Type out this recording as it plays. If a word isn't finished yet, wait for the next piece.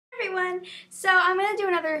everyone! So I'm going to do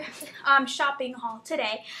another shopping haul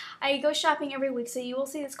today. I go shopping every week, so you will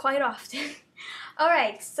see this quite often.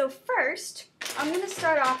 Alright, so first, I'm going to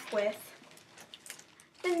start off with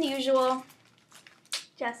the usual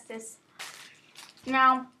Justice.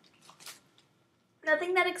 Now,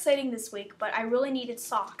 nothing that exciting this week, but I really needed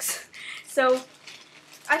socks. So,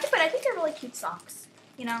 I think they're really cute socks.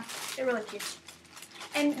 You know, they're really cute.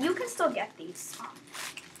 And you can still get these.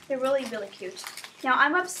 They're really, really cute. Now,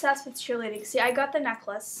 I'm obsessed with cheerleading. See, I got the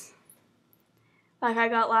necklace like I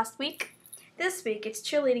got last week. This week, it's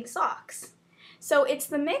cheerleading socks. So, it's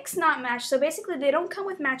the mix, not match. So, basically, they don't come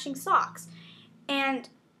with matching socks. And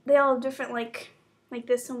they all have different, like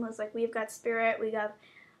this one was, like, we've got Spirit. We got,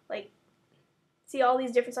 like, see all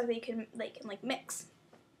these different socks that you can, mix.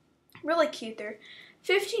 Really cute. They're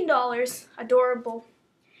 $15. Adorable.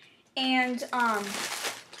 And, yeah,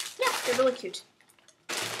 they're really cute.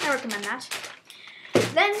 I recommend that.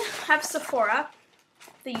 Then have Sephora,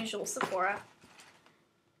 the usual Sephora.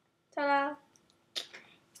 Ta-da!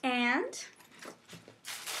 And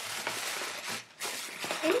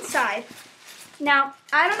inside, now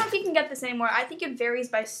I don't know if you can get this anymore. I think it varies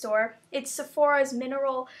by store. It's Sephora's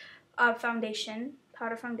mineral foundation,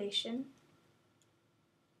 powder foundation.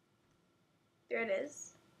 There it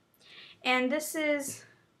is. And this is,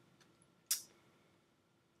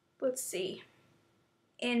 let's see,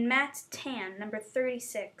 in matte tan, number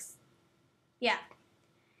 36. Yeah.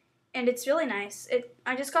 And it's really nice.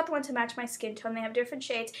 I just got the one to match my skin tone. They have different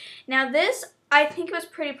shades. Now this, I think it was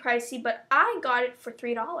pretty pricey, but I got it for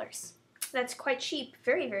 $3. That's quite cheap.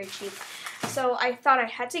 Very, very cheap. So I thought I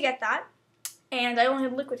had to get that. And I only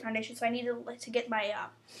have liquid foundation, so I needed to get my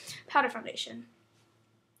powder foundation.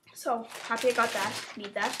 So happy I got that.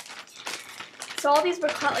 Need that. So all these were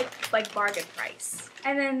caught like bargain price.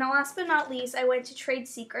 And then last but not least, I went to Trade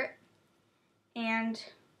Secret and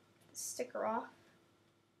sticker off.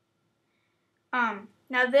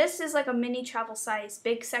 Now this is like a mini travel size,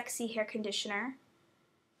 big sexy hair conditioner.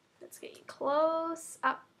 Let's get you close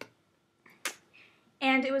up.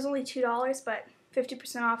 And it was only $2, but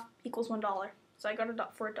 50% off equals $1. So I got it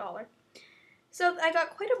for $1. So I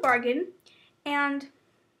got quite a bargain, and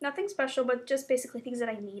nothing special, but just basically things that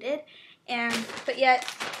I needed. But yet,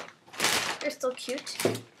 they're still cute.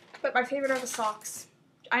 But my favorite are the socks.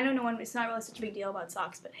 I know it's not really such a big deal about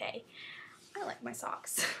socks, but hey, I like my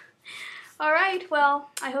socks. Alright, well,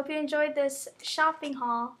 I hope you enjoyed this shopping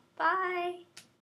haul. Bye!